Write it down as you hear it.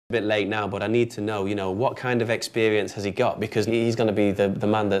bit late now, but I need to know, you know, what kind of experience has he got? Because he's going to be the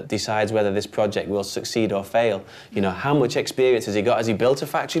man that decides whether this project will succeed or fail. You know, how much experience has he got? Has he built a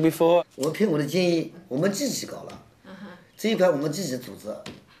factory before? 我凭我的建议，我们自己搞了，这一块我们自己组织。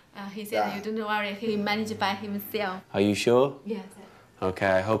 He said, "You don't worry. He managed by himself." Are you sure? Yes. Okay,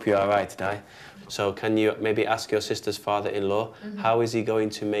 I hope you're all right today. So can you maybe ask your sister's father-in-law, how is he going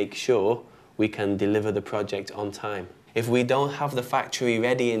to make sure we can deliver the project on time? If we don't have the factory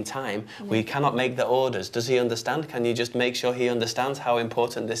ready in time, we cannot make the orders. Does he understand? Can you just make sure he understands how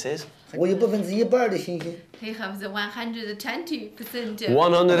important this is? 我有1/2的信心。 He has 120%.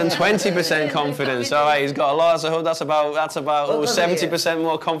 120% confidence. All right, he's got a lot. So that's about 70%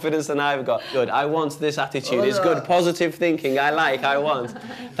 more confidence than I've got. Good. I want this attitude. It's good, positive thinking. I want.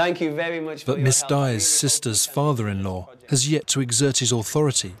 Thank you very much. But Miss Dai's sister's father-in-law has yet to exert his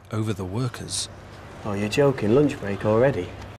authority over the workers. Oh, you're joking. Lunch break already?